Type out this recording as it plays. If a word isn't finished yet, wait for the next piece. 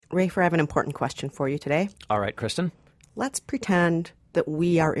Rafer, I have an important question for you today. All right, Kristen. Let's pretend that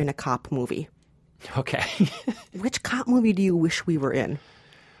we are in a cop movie. Okay. Which cop movie do you wish we were in?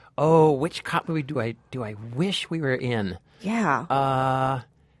 Oh, which cop movie do I wish we were in? Yeah.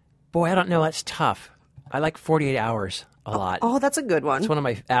 Boy, I don't know. That's tough. I like 48 Hours a lot. Oh, that's a good one. It's one of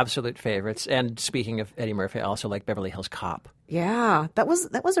my absolute favorites. And speaking of Eddie Murphy, I also like Beverly Hills Cop. Yeah, that was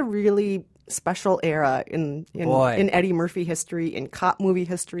a really special era in Eddie Murphy history, in cop movie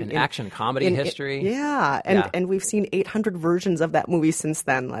history, in action comedy history. And we've seen 800 versions of that movie since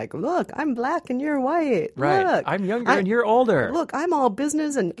then. Like, look, I'm black and you're white. Right, look, I'm younger and you're older. Look, I'm all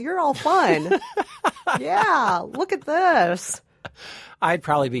business and you're all fun. Yeah, look at this. I'd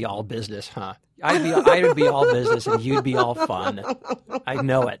probably be all business, huh? I would be all business and you'd be all fun. I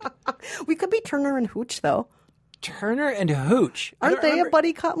know it. We could be Turner and Hooch, though. Turner and Hooch. Aren't they a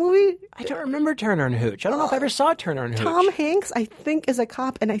buddy cop movie? I don't remember Turner and Hooch. I don't know if I ever saw Turner and Hooch. Tom Hanks, I think, is a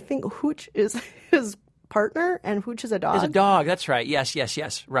cop, and I think Hooch is his partner, and Hooch is a dog. Is a dog. That's right. Yes.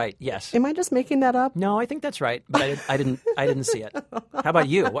 Right. Yes. Am I just making that up? No, I think that's right, but I didn't see it. How about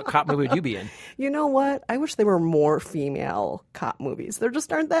you? What cop movie would you be in? You know what? I wish there were more female cop movies. There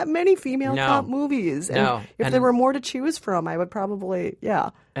just aren't that many female cop movies. And if there were more to choose from, I would probably,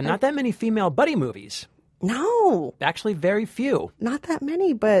 And not that many female buddy movies. No. Actually, very few. Not that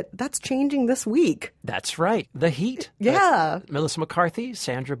many, but that's changing this week. That's right. The Heat. Yeah. Melissa McCarthy,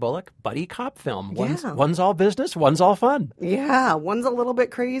 Sandra Bullock, buddy cop film. One's all business, one's all fun. Yeah. One's a little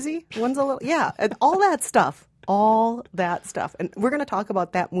bit crazy. One's a little, and all that stuff. All that stuff. And we're going to talk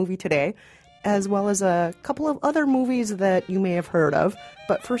about that movie today, as well as a couple of other movies that you may have heard of.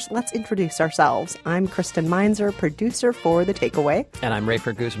 But first, let's introduce ourselves. I'm Kristen Meinzer, producer for The Takeaway. And I'm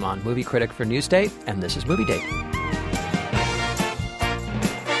Rafer Guzman, movie critic for Newsday, and this is Movie Date.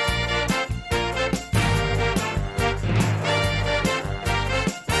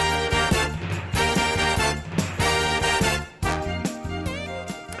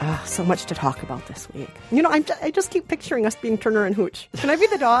 So much to talk about this week. You know, I just keep picturing us being Turner and Hooch. Can I be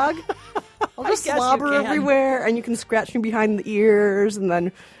the dog? I'll just slobber everywhere, and you can scratch me behind the ears, and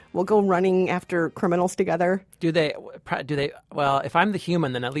then we'll go running after criminals together. Do they? Well, if I'm the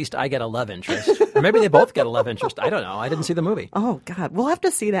human, then at least I get a love interest. Or maybe they both get a love interest. I don't know. I didn't see the movie. Oh, God. We'll have to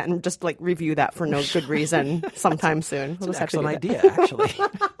see that and just, review that for no good reason sometime soon. It's an excellent idea, actually.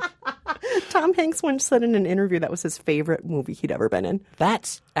 Tom Hanks once said in an interview that was his favorite movie he'd ever been in.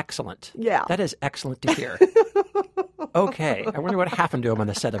 That's excellent. Yeah. That is excellent to hear. Okay. I wonder what happened to him on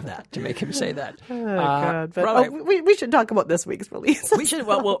the set of that to make him say that. Oh, God. But, we should talk about this week's release. We should.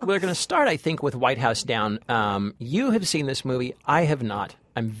 Well, we're going to start, I think, with White House Down. You have seen this movie. I have not.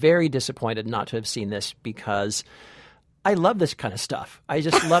 I'm very disappointed not to have seen this because I love this kind of stuff. I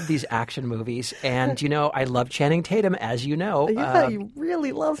just love these action movies, and I love Channing Tatum, as you know. Yeah, you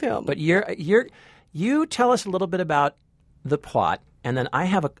really love him. But you tell us a little bit about the plot, and then I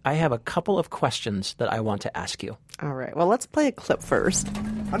have a couple of questions that I want to ask you. All right. Well, let's play a clip first.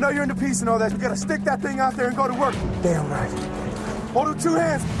 I know you're into peace and all that. You gotta stick that thing out there and go to work. Damn right. Hold it with 2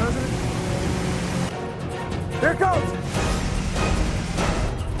 hands, President. Here it goes.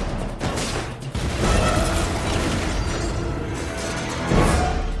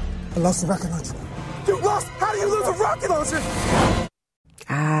 I lost the rocket launcher. You lost? How do you lose a rocket launcher?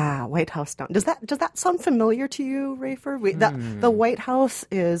 White House Down. Does that sound familiar to you, Rafer? The White House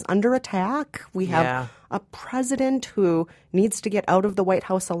is under attack. We have a president who needs to get out of the White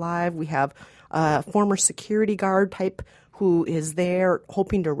House alive. We have a former security guard type who is there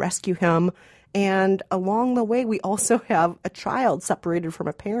hoping to rescue him. And along the way, we also have a child separated from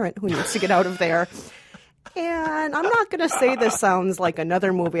a parent who needs to get out of there. And I'm not going to say this sounds like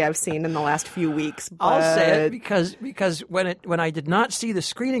another movie I've seen in the last few weeks. But I'll say it because when I did not see the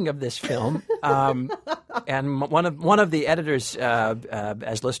screening of this film, and one of the editors,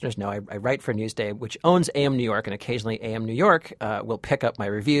 as listeners know, I write for Newsday, which owns AM New York, and occasionally AM New York will pick up my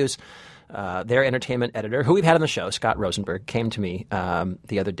reviews. Their entertainment editor, who we've had on the show, Scott Rosenberg, came to me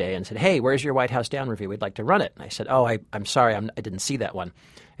the other day and said, "Hey, where's your White House Down review? We'd like to run it." And I said, "Oh, I'm sorry, I didn't see that one."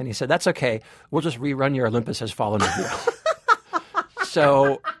 And he said, "That's okay. We'll just rerun your Olympus Has Fallen review."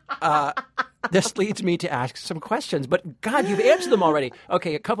 So this leads me to ask some questions. But, God, you've answered them already.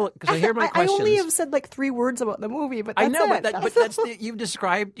 Okay, a couple – because I hear my questions. I only have said 3 words about the movie, but that's I know, it. but that's you've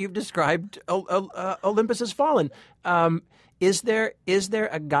described Olympus Has Fallen. Is there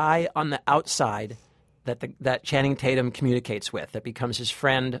a guy on the outside that Channing Tatum communicates with that becomes his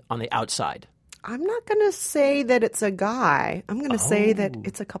friend on the outside? I'm not going to say that it's a guy. I'm going to say that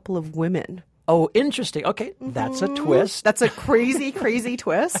it's a couple of women. Oh, interesting. Okay, that's a twist. That's a crazy, crazy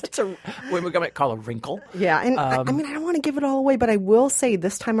twist. It's what we're going to call a wrinkle. Yeah, and I mean, I don't want to give it all away, but I will say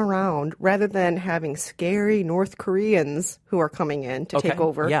this time around, rather than having scary North Koreans who are coming in to take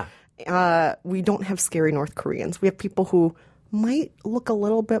over, we don't have scary North Koreans. We have people who might look a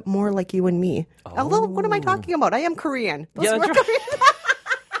little bit more like you and me. Although, what am I talking about? I am Korean. Those Yeah, were that's right. Korean.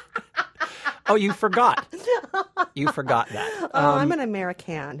 Oh, you forgot. You forgot that. I'm an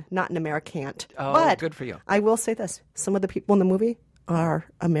American, not an Americant. Oh, but good for you. I will say this. Some of the people in the movie are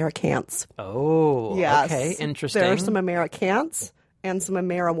Americans. Oh, Yes. okay, interesting. There are some Americans and some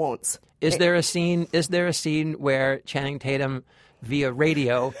Ameriwon'ts. Is there a scene where Channing Tatum via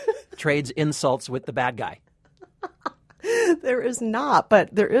radio trades insults with the bad guy? There is not,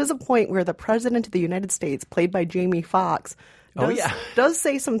 but there is a point where the President of the United States, played by Jamie Foxx, does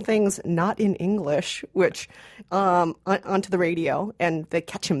say some things not in English, which onto the radio, and they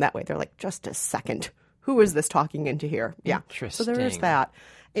catch him that way. They're like, just a second. Who is this talking into here? Yeah. Interesting. So there is that.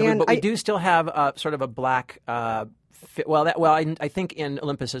 So but we do still have sort of a black. I think in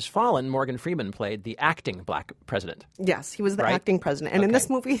Olympus Has Fallen, Morgan Freeman played the acting black president. Yes, he was the right? acting president. And in this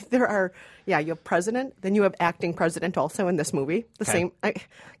movie, there are, you have president, then you have acting president also in this movie. The same. I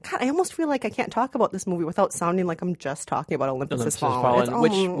almost feel like I can't talk about this movie without sounding like I'm just talking about Olympus Has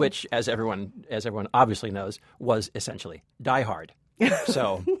Fallen. Which, as everyone obviously knows, was essentially Die Hard.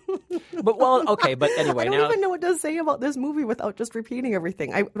 So, but anyway, I don't even know what to say about this movie without just repeating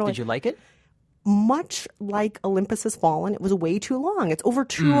everything. Did you like it? Much like Olympus Has Fallen, it was way too long. It's over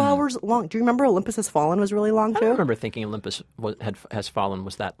 2 hours long. Do you remember Olympus Has Fallen was really long, too? I don't remember thinking Olympus Has Fallen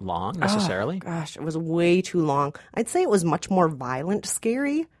was that long, necessarily. Oh, gosh, it was way too long. I'd say it was much more violent,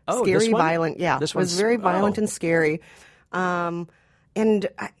 scary. Oh, scary, this one? violent. Yeah, it was very violent and scary. I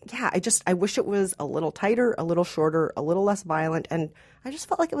wish it was a little tighter, a little shorter, a little less violent, and I just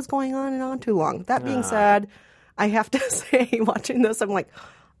felt like it was going on and on too long. That being said, I have to say, watching this, I'm like,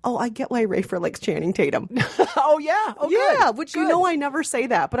 oh, I get why Rafer likes Channing Tatum. Oh, yeah. Oh, yeah, good. which Good. you know I never say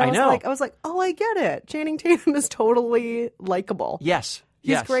that, but I was like, oh, I get it. Channing Tatum is totally likable. Yes.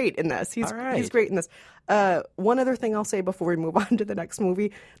 He's great in this. He's great in this. One other thing I'll say before we move on to the next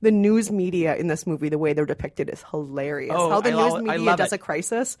movie, the news media in this movie, the way they're depicted is hilarious. Oh, how the news media does a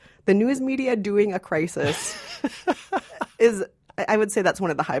crisis. The news media doing a crisis is, I would say that's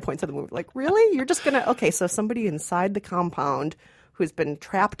one of the high points of the movie. Like, really? You're just going to, okay, so somebody inside the compound who's been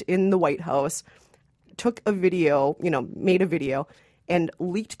trapped in the White House took a video, made a video, and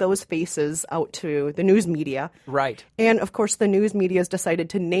leaked those faces out to the news media. Right. And, of course, the news media has decided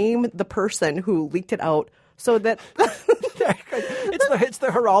to name the person who leaked it out so that... It's the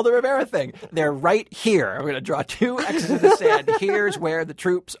Geraldo Rivera thing. They're right here. I'm going to draw 2 X's in the sand. Here's where the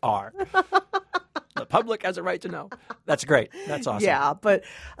troops are. The public has a right to know. That's great. That's awesome. Yeah, but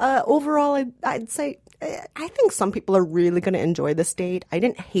overall, I'd say I think some people are really going to enjoy this date. I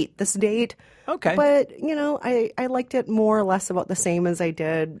didn't hate this date. Okay. But, I liked it more or less about the same as I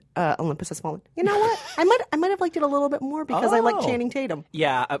did Olympus Has Fallen. You know what? I might have liked it a little bit more because I like Channing Tatum.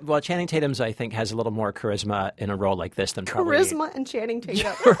 Yeah. Well, Channing Tatum's, I think, has a little more charisma in a role like this than probably... Charisma and Channing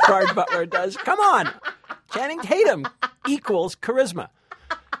Tatum. Gerard Butler does. Come on. Channing Tatum equals charisma.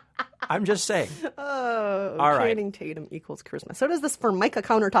 I'm just saying. Oh, all right. Channing Tatum equals charisma. So does this Formica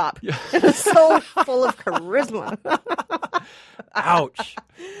countertop. It is so full of charisma. Ouch.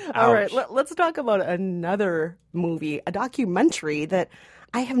 All right, let's talk about another movie, a documentary that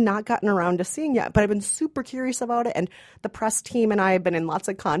I have not gotten around to seeing yet, but I've been super curious about it. And the press team and I have been in lots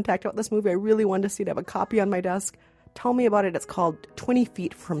of contact about this movie. I really wanted to see it. I have a copy on my desk. Tell me about it. It's called 20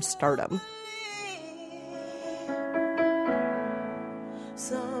 Feet From Stardom.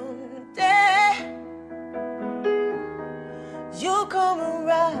 You'll come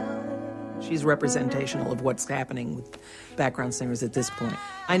around. She's representational of what's happening with background singers at this point.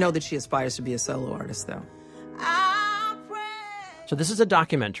 I know that she aspires to be a solo artist, though. So this is a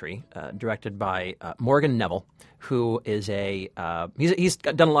documentary directed by Morgan Neville, who is he's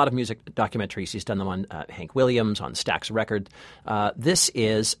done a lot of music documentaries. He's done them on Hank Williams, on Stax Records. This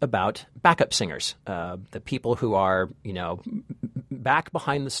is about backup singers, the people who are, back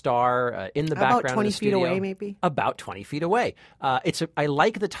behind the star, in the background about 20 of the studio. feet away, maybe? About 20 feet away. I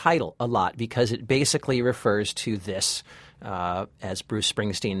like the title a lot because it basically refers to this, as Bruce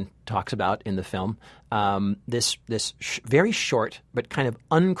Springsteen talks about in the film, this very short but kind of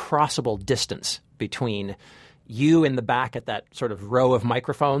uncrossable distance between you in the back at that sort of row of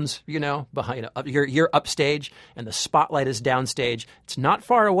microphones, behind you're upstage and the spotlight is downstage. It's not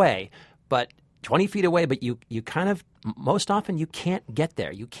far away, but 20 feet away, but you kind of, most often you can't get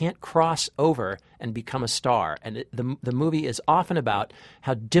there. You can't cross over and become a star. And the movie is often about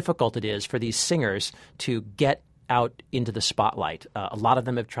how difficult it is for these singers to get out into the spotlight. A lot of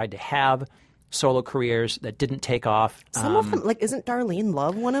them have tried to have solo careers that didn't take off. Some of them, like, isn't Darlene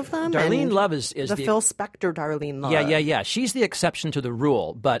Love one of them? Darlene Love is the Phil Spector Darlene Love. Yeah. She's the exception to the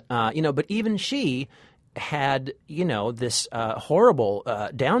rule. But, but even she had, this horrible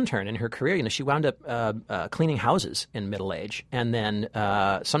downturn in her career. She wound up cleaning houses in middle age. And then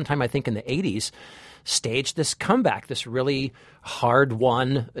sometime, I think, in the 80s, staged this comeback, this really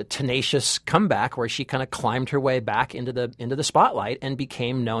hard-won, tenacious comeback where she kind of climbed her way back into the spotlight and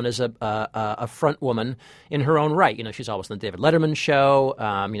became known as a front woman in her own right. She's always on the David Letterman show.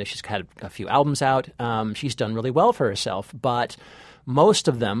 She's had a few albums out. She's done really well for herself. But most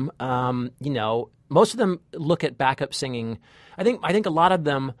of them, look at backup singing. I think a lot of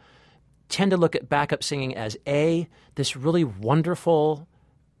them tend to look at backup singing as this really wonderful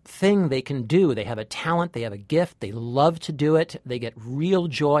thing they can do. They have a talent, they have a gift, they love to do it, they get real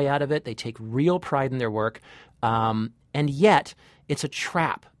joy out of it, they take real pride in their work, and yet it's a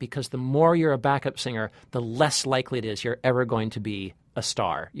trap because the more you're a backup singer, the less likely it is you're ever going to be a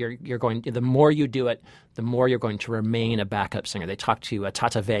star. The more you do it, the more you're going to remain a backup singer. They talked to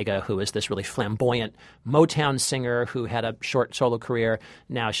Tata Vega, who is this really flamboyant Motown singer who had a short solo career.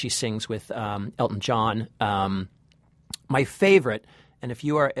 Now she sings with Elton John. My favorite, and if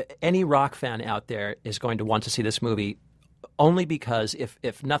you are any rock fan out there, is going to want to see this movie only because,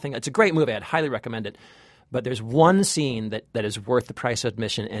 if nothing, it's a great movie. I'd highly recommend it. But there's one scene that is worth the price of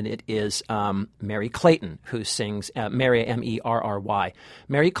admission, and it is Mary Clayton, who sings Mary, Merry.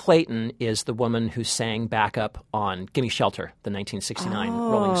 Mary Clayton is the woman who sang backup on Gimme Shelter, the 1969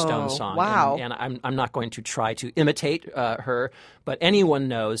 Rolling Stones song. Wow. And I'm not going to try to imitate her, but anyone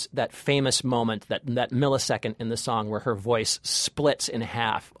knows that famous moment, that millisecond in the song where her voice splits in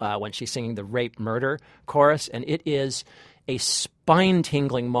half when she's singing the rape murder chorus, and it is a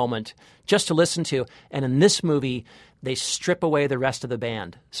spine-tingling moment just to listen to. And in this movie, they strip away the rest of the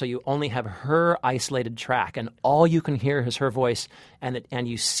band. So you only have her isolated track, and all you can hear is her voice, and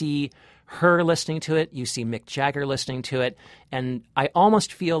you see her listening to it, you see Mick Jagger listening to it, and I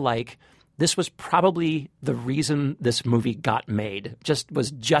almost feel like this was probably the reason this movie got made, just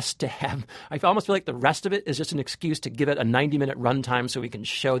to have. I almost feel like the rest of it is just an excuse to give it a 90-minute runtime so we can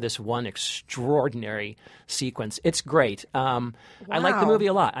show this one extraordinary sequence. It's great. I like the movie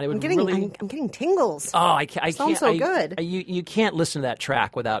a lot. I'm getting tingles. Oh, I can't. Sounds so good. You can't listen to that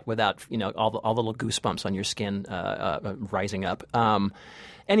track without all the little goosebumps on your skin rising up.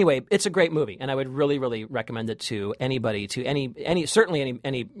 Anyway, it's a great movie, and I would really, really recommend it to anybody, to any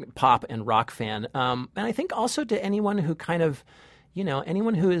pop and rock fan, and I think also to anyone who kind of,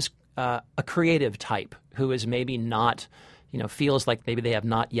 anyone who is a creative type, who is maybe not, feels like maybe they have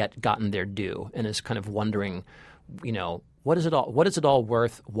not yet gotten their due, and is kind of wondering, what is it all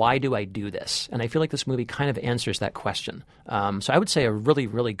worth? Why do I do this? And I feel like this movie kind of answers that question. So I would say a really,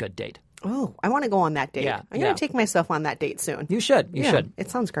 really good date. Oh, I want to go on that date. Yeah, I'm going to take myself on that date soon. You should. You should. It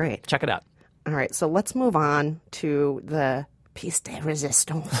sounds great. Check it out. All right, so let's move on to the piece de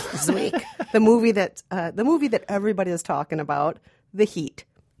resistance this week. the movie that everybody is talking about, The Heat.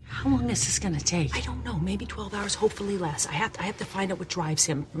 How long is this going to take? I don't know. Maybe 12 hours, hopefully less. I have to find out what drives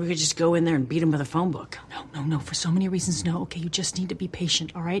him. We could just go in there and beat him with a phone book. No. For so many reasons, no. Okay, you just need to be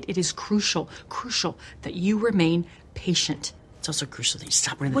patient, all right? It is crucial that you remain patient. It's also crucial that you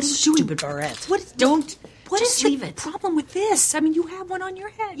stop wearing that stupid barrette. What is the problem with this? I mean, you have one on your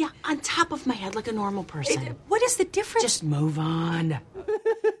head. Yeah, on top of my head like a normal person. What is the difference? Just move on.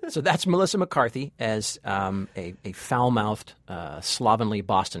 So that's Melissa McCarthy as a foul-mouthed, slovenly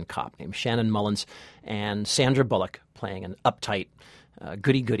Boston cop named Shannon Mullins, and Sandra Bullock playing an uptight,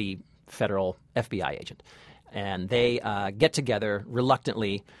 goody-goody federal FBI agent. And they get together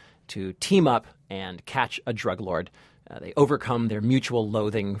reluctantly to team up and catch a drug lord. They overcome their mutual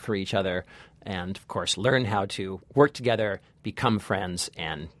loathing for each other and, of course, learn how to work together, become friends,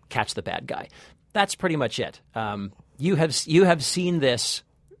 and catch the bad guy. That's pretty much it. You have seen this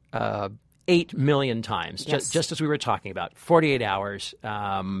 8 million times, yes. just as we were talking about. 48 Hours.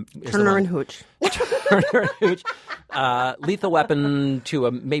 Turner and Hooch. Turner and Hooch. Lethal Weapon to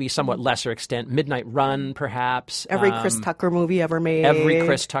a maybe somewhat lesser extent. Midnight Run, perhaps. Every Chris Tucker movie ever made. Every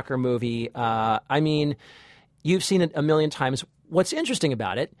Chris Tucker movie. I mean, you've seen it a million times. What's interesting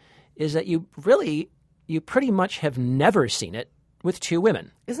about it is that you pretty much have never seen it with two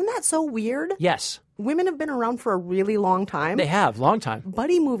women. Isn't that so weird? Yes. Women have been around for a really long time. They have, long time.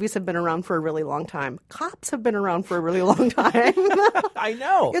 Buddy movies have been around for a really long time. Cops have been around for a really long time. I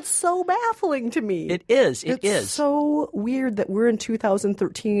know. It's so baffling to me. It is. It's so weird that we're in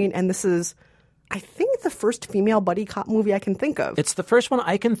 2013 and this is, I think, the first female buddy cop movie I can think of. It's the first one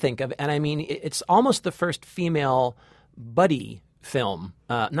I can think of, and I mean, it's almost the first female buddy film,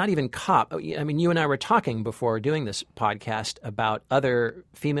 not even cop. I mean, you and I were talking before doing this podcast about other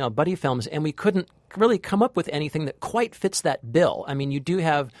female buddy films, and we couldn't really come up with anything that quite fits that bill. I mean, you do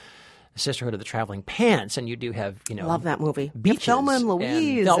have Sisterhood of the Traveling Pants, and you do have, love that movie. Beaches. Thelma and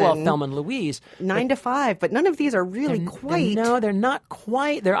Louise. Thelma and Louise. 9 to 5, but none of these are really quite. No, they're not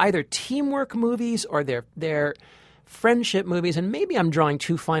quite. They're either teamwork movies or they're friendship movies, and maybe I'm drawing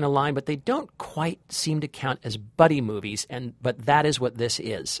too fine a line, but they don't quite seem to count as buddy movies, but that is what this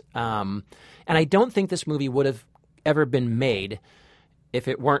is. And I don't think this movie would have ever been made if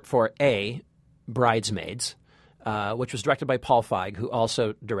it weren't for A, Bridesmaids, which was directed by Paul Feig, who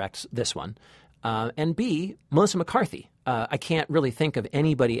also directs this one, and B, Melissa McCarthy. I can't really think of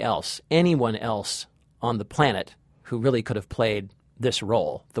anyone else on the planet who really could have played this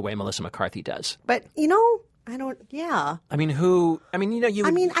role the way Melissa McCarthy does. But, I don't, yeah. I mean, I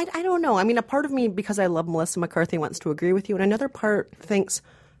don't know. I mean, a part of me, because I love Melissa McCarthy, wants to agree with you, and another part thinks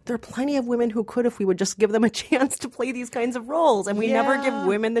there are plenty of women who could if we would just give them a chance to play these kinds of roles, and we never give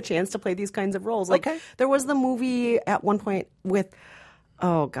women the chance to play these kinds of roles. Like, there was the movie at one point with,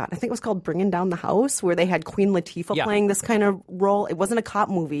 oh, God, I think it was called Bringing Down the House, where they had Queen Latifah playing this kind of role. It wasn't a cop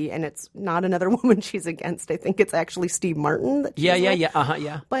movie, and it's not another woman she's against. I think it's actually Steve Martin.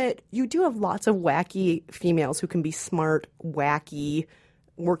 Yeah. But you do have lots of wacky females who can be smart, wacky,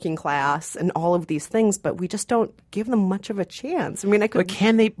 working class, and all of these things, but we just don't give them much of a chance. I mean, But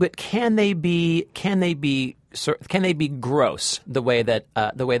can they be gross the way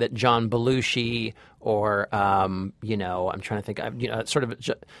that John Belushi or I'm trying to think, sort of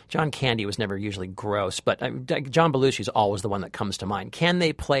John Candy was never usually gross, but John Belushi is always the one that comes to mind. Can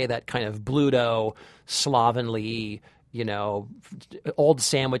they play that kind of Bluto, slovenly, old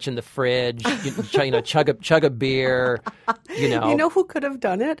sandwich in the fridge, chug a beer, You know who could have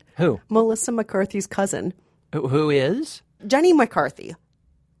done it? Who? Melissa McCarthy's cousin. Who is? Jenny McCarthy.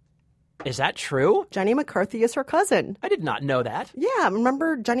 Is that true? Jenny McCarthy is her cousin. I did not know that. Yeah,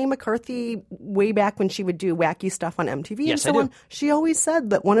 remember Jenny McCarthy way back when she would do wacky stuff on MTV Yes, and so I on? do. She always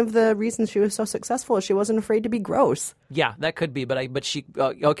said that one of the reasons she was so successful is she wasn't afraid to be gross. Yeah, that could be, but she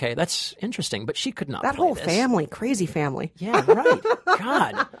okay, that's interesting. But she could not. That play whole this. family, crazy family. Yeah, right.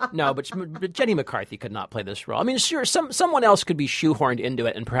 God, no, but Jenny McCarthy could not play this role. I mean, sure, someone else could be shoehorned into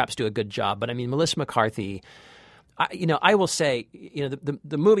it and perhaps do a good job. But I mean, Melissa McCarthy. I will say,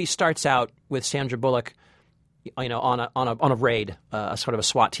 the movie starts out with Sandra Bullock, on a raid, a sort of a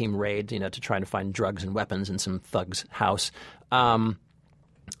SWAT team raid, to try to find drugs and weapons in some thug's house. Sandra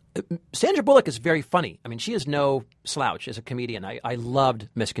Bullock is very funny. I mean, she is no slouch as a comedian. I loved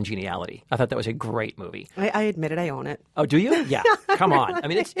Miss Congeniality. I thought that was a great movie. I admit it. I own it. Oh, do you? Yeah. Come on. I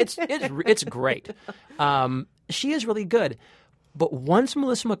mean, it's great. She is really good. But once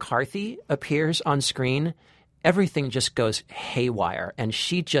Melissa McCarthy appears on screen, everything just goes haywire, and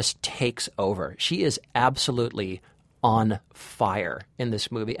she just takes over. She is absolutely on fire in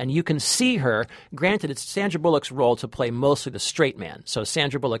this movie, and you can see her. Granted, it's Sandra Bullock's role to play mostly the straight man, so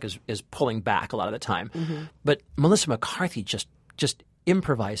Sandra Bullock is pulling back a lot of the time. Mm-hmm. But Melissa McCarthy just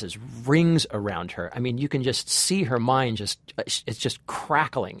improvises rings around her. I mean, you can just see her mind it's just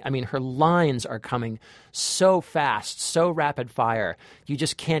crackling. I mean, her lines are coming so fast, so rapid fire. You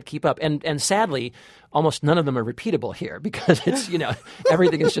just can't keep up. And sadly, almost none of them are repeatable here because it's,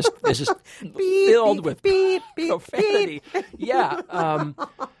 everything is just filled with profanity. Beep. Yeah.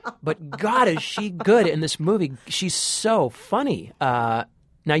 But God, is she good in this movie. She's so funny.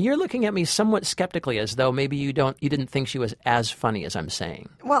 Now, you're looking at me somewhat skeptically as though maybe you didn't think she was as funny as I'm saying.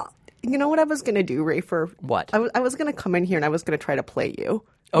 Well, you know what I was going to do, Rafer? What? I was going to come in here and I was going to try to play you.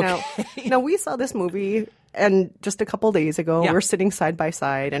 Okay. Now, we saw this movie and just a couple days ago. Yeah. We're sitting side by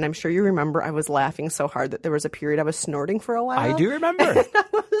side, and I'm sure you remember I was laughing so hard that there was a period I was snorting for a while. I do remember. And I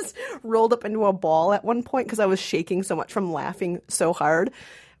was rolled up into a ball at one point because I was shaking so much from laughing so hard.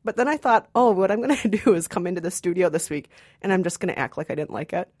 But then I thought, what I'm going to do is come into the studio this week, and I'm just going to act like I didn't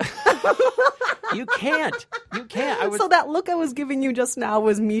like it. You can't. So that look I was giving you just now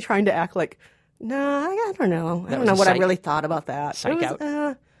was me trying to act like, nah, I don't know. I don't know what I really thought about that. Psych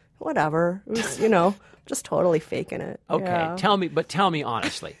out. Whatever. It was, just totally faking it. Okay. Yeah. Tell me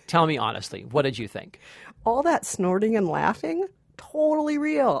honestly. What did you think? All that snorting and laughing, totally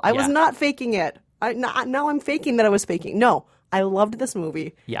real. I was not faking it. Now I'm faking that I was faking. No. I loved this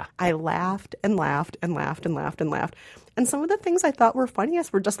movie. Yeah. I laughed and laughed and laughed and laughed and laughed. And some of the things I thought were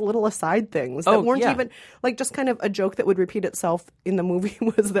funniest were just little aside things that weren't even, like, just kind of a joke that would repeat itself in the movie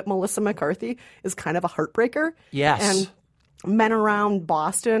was that Melissa McCarthy is kind of a heartbreaker. Yes. And men around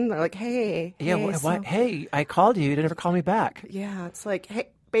Boston, they're like, hey. Yeah, hey, I called you. You never call me back. Yeah, it's like,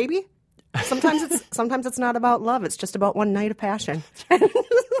 hey, baby. Sometimes it's not about love. It's just about one night of passion.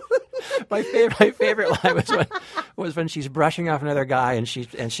 My favorite line was when she's brushing off another guy and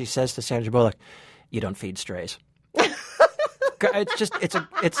she says to Sandra Bullock, "You don't feed strays." And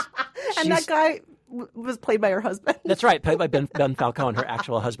that guy was played by her husband. That's right, played by Ben Falcone, her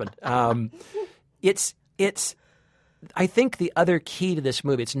actual husband. It's. I think the other key to this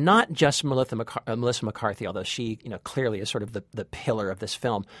movie, it's not just Melissa McCarthy, although she, clearly is sort of the pillar of this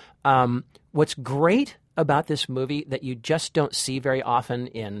film. What's great about this movie that you just don't see very often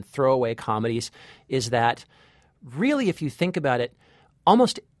in throwaway comedies is that really, if you think about it,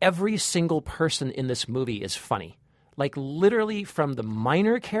 almost every single person in this movie is funny. Like literally from the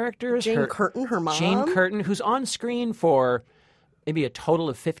minor characters. Jane Curtin, her mom. Jane Curtin, who's on screen for maybe a total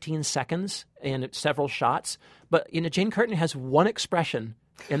of 15 seconds in several shots. But Jane Curtin has one expression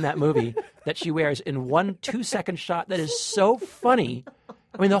in that movie that she wears in 1 2-second shot that is so funny.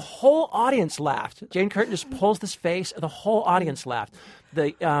 I mean, the whole audience laughed. Jane Curtin just pulls this face, and the whole audience laughed.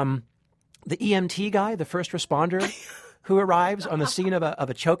 The EMT guy, the first responder, who arrives on the scene of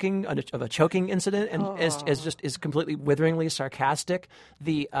a choking incident and is completely witheringly sarcastic.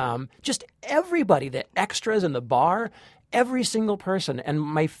 The just everybody, the extras in the bar, every single person. And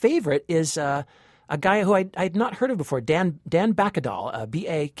my favorite is a guy who I'd not heard of before, Dan Bacadal,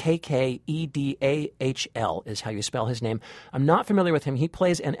 Bakkedahl is how you spell his name. I'm not familiar with him. He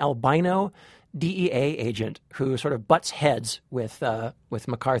plays an albino DEA agent who sort of butts heads with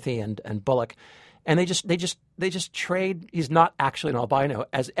McCarthy and Bullock. And they just trade. He's not actually an albino,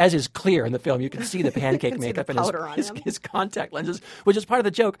 as is clear in the film. You can see the pancake makeup and his contact lenses, which is part of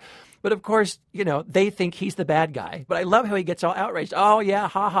the joke. But of course, they think he's the bad guy. But I love how he gets all outraged. Oh yeah,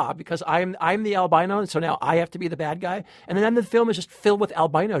 haha, because I'm the albino, and so now I have to be the bad guy. And then the film is just filled with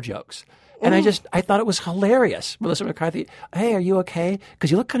albino jokes. And I thought it was hilarious. Melissa McCarthy, hey, are you okay? Because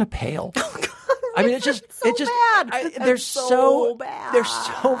you look kind of pale. I mean, bad. They're so bad. They're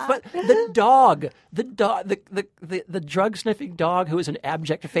so fun. The drug sniffing dog who is an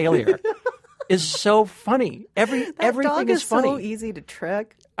abject failure is so funny. Everything dog is funny. So easy to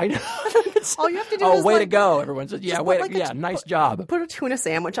trick. I know. All you have to do is way to go! Everyone says, "Yeah, nice job." Put a tuna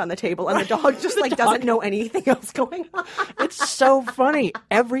sandwich on the table, and the dog just doesn't know anything else going on. It's so funny.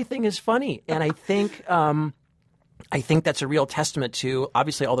 Everything is funny, and I think that's a real testament to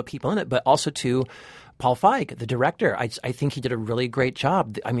obviously all the people in it, but also to Paul Feig, the director. I think he did a really great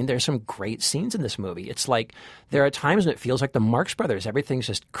job. I mean, there's some great scenes in this movie. It's like there are times when it feels like the Marx Brothers. Everything's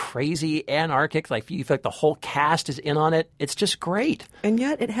just crazy, anarchic. Like you feel like the whole cast is in on it. It's just great. And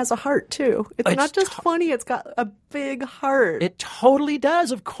yet it has a heart, too. It's not just funny. It's got a big heart. It totally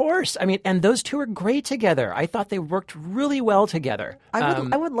does, of course. I mean, and those two are great together. I thought they worked really well together.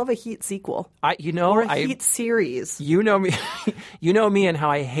 I would love a Heat sequel. Or a Heat series. You know me. You know me and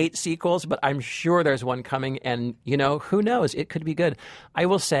how I hate sequels, but I'm sure there's one coming, and who knows? It could be good. I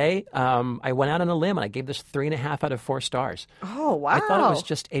will say, I went out on a limb and I gave this 3.5 out of 4 stars. Oh wow! I thought it was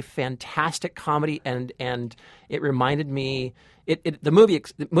just a fantastic comedy, and it reminded me. The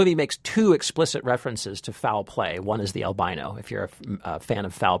movie makes 2 explicit references to foul play. One is the albino. If you're a fan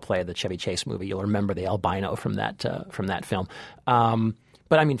of Foul Play, the Chevy Chase movie, you'll remember the albino from that film.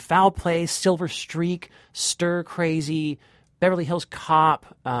 But I mean, Foul Play, Silver Streak, Stir Crazy, Beverly Hills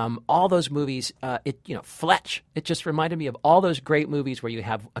Cop, all those movies, Fletch. It just reminded me of all those great movies where you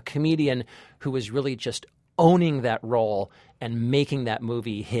have a comedian who was really just owning that role and making that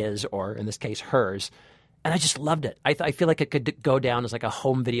movie his, or in this case, hers. And I just loved it. I feel like it could go down as like a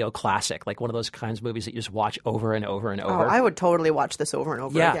home video classic, like one of those kinds of movies that you just watch over and over and over. Oh, I would totally watch this over and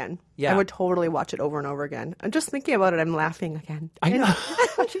over again. Yeah. I would totally watch it over and over again. And just thinking about it, I'm laughing again. I know.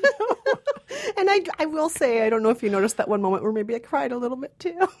 And I will say, I don't know if you noticed that one moment where maybe I cried a little bit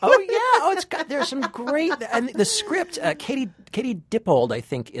too. Oh yeah, there's some great, and the script. Katie Dippold, I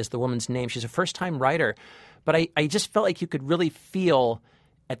think, is the woman's name. She's a first-time writer, but I just felt like you could really feel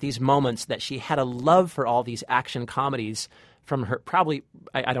at these moments that she had a love for all these action comedies, her, probably,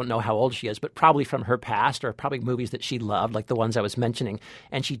 I don't know how old she is, but probably from her past, or probably movies that she loved, like the ones I was mentioning.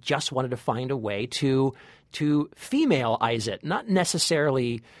 And she just wanted to find a way to female-ize it, not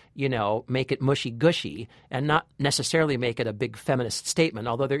necessarily, make it mushy-gushy, and not necessarily make it a big feminist statement,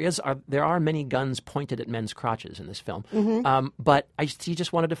 although there are many guns pointed at men's crotches in this film. But she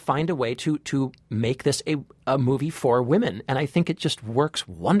just wanted to find a way to make this a movie for women, and I think it just works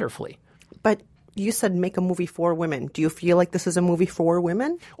wonderfully. But you said make a movie for women. Do you feel like this is a movie for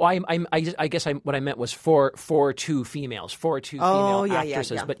women? Well, I guess what I meant was for two females, for two female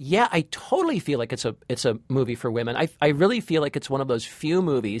actresses. Yeah. But yeah, I totally feel like it's a movie for women. I really feel like it's one of those few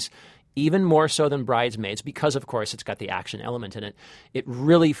movies, even more so than Bridesmaids, because of course it's got the action element in it. It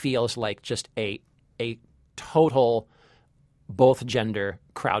really feels like just a total both gender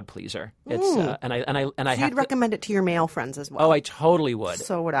crowd pleaser. It's and I you'd recommend it to your male friends as well. Oh, I totally would.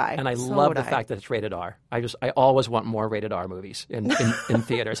 So would I. And I love the fact that it's rated R. I always want more rated R movies in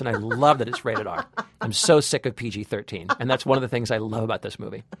theaters, and I love that it's rated R. I'm so sick of PG-13, and that's one of the things I love about this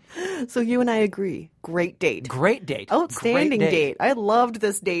movie. So you and I agree. Great date. Great date. Outstanding Great date. I loved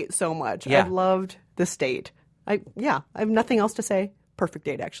this date so much. Yeah. I loved this date. I have nothing else to say. Perfect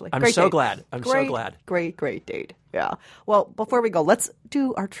date, actually. I'm Great so date. glad. I'm so glad. Great date. Yeah. Well, before we go, let's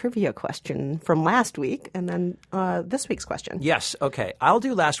do our trivia question from last week and then this week's question. Yes. Okay. I'll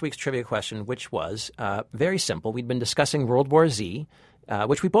do last week's trivia question, which was very simple. We'd been discussing World War Z,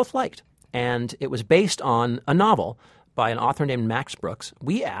 which we both liked. And it was based on a novel by an author named Max Brooks.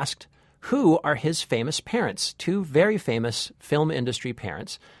 We asked, who are his famous parents? Two very famous film industry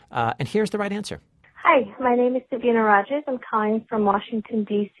parents. And here's the right answer. Hi, my name is Sabina Rogers. I'm calling from Washington,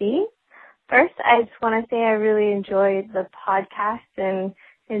 D.C. First, I just want to say I really enjoyed the podcast and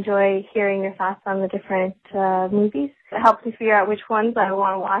enjoy hearing your thoughts on the different movies. It helps me figure out which ones I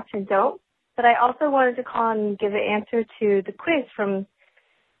want to watch and don't. But I also wanted to call and give an answer to the quiz from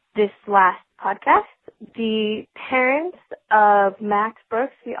this last podcast. The parents of Max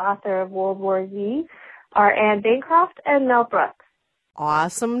Brooks, the author of World War Z, are Anne Bancroft and Mel Brooks.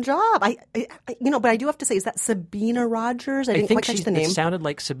 Awesome job. But I do have to say, is that Sabina Rogers? I didn't quite catch the name. It sounded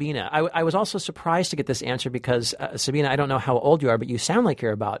like Sabina. I was also surprised to get this answer because, Sabina, I don't know how old you are, but you sound like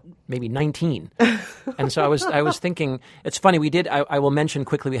you're about maybe 19. And so I was thinking, it's funny, I will mention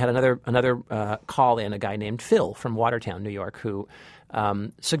quickly, we had another call in, a guy named Phil from Watertown, New York, who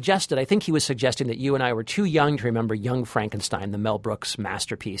suggested, I think he was suggesting that you and I were too young to remember Young Frankenstein, the Mel Brooks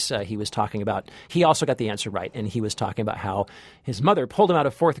masterpiece. He was talking about, he also got the answer right, and he was talking about how his mother pulled him out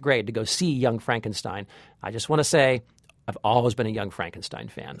of fourth grade to go see Young Frankenstein. I just want to say, I've always been a Young Frankenstein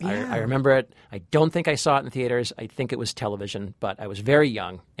fan. Yeah. I remember it. I don't think I saw it in theaters. I think it was television, but I was very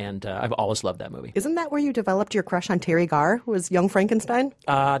young, and I've always loved that movie. Isn't that where you developed your crush on Terry Garr, who was Young Frankenstein?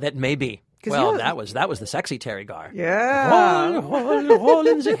 That may be. Well, that was the sexy Terry Garr. Yeah. Hole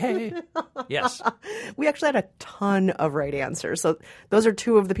in the hay. Yes. We actually had a ton of right answers. So those are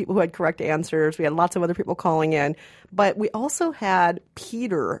two of the people who had correct answers. We had lots of other people calling in. But we also had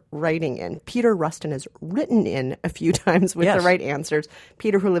Peter writing in. Peter Rustin has written in a few times with the right answers.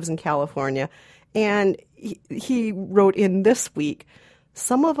 Peter, who lives in California. And he wrote in this week,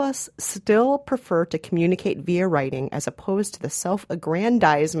 some of us still prefer to communicate via writing as opposed to the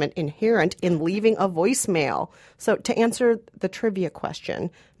self-aggrandizement inherent in leaving a voicemail. So to answer the trivia question,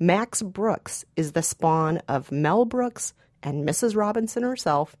 Max Brooks is the spawn of Mel Brooks and Mrs. Robinson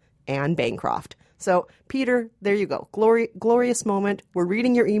herself, Anne Bancroft. So, Peter, there you go. Glorious moment. We're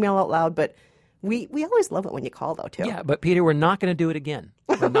reading your email out loud, but we always love it when you call, though, too. Yeah, but Peter, we're not going to do it again.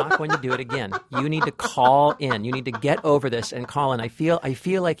 We're not going to do it again. You need to call in. You need to get over this and call in. I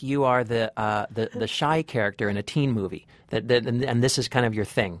feel like you are the shy character in a teen movie. And this is kind of your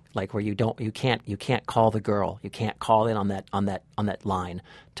thing, like where you can't call the girl. You can't call in on that line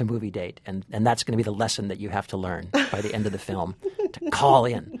to movie date. And that's going to be the lesson that you have to learn by the end of the film, to call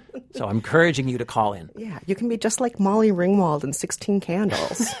in. So I'm encouraging you to call in. Yeah, you can be just like Molly Ringwald in 16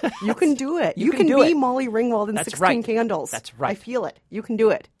 Candles. You can do it. You can be Molly Ringwald in 16 Candles. That's right. I feel it. You can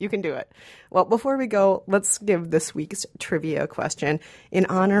do it. You can do it. Well, before we go, let's give this week's trivia question in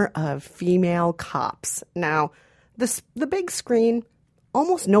honor of female cops. Now, the big screen,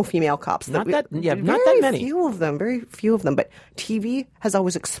 almost no female cops. Not that many. Very few of them. But TV has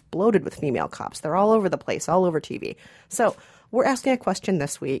always exploded with female cops. They're all over the place, all over TV. So we're asking a question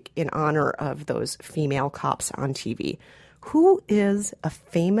this week in honor of those female cops on TV. Who is a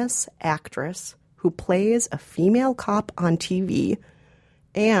famous actress who plays a female cop on TV?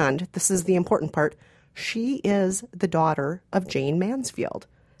 And this is the important part. She is the daughter of Jane Mansfield.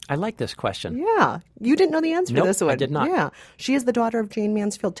 I like this question. Yeah. You didn't know the answer to this one. I did not. Yeah. She is the daughter of Jane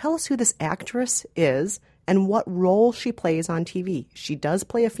Mansfield. Tell us who this actress is and what role she plays on TV. She does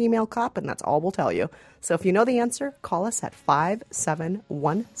play a female cop, and that's all we'll tell you. So if you know the answer, call us at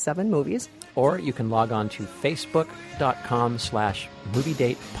 5717-MOVIES. Or you can log on to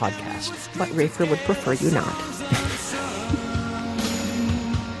facebook.com/moviedatepodcast. But Rafer would prefer you not.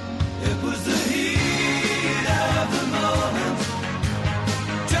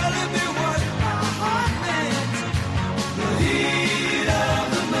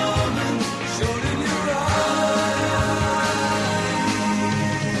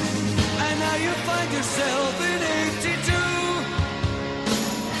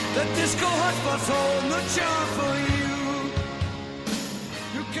 Disco hotspots hold no charm for you.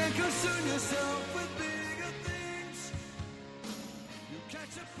 You can't concern yourself with bigger things. You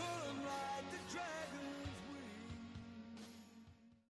catch a pull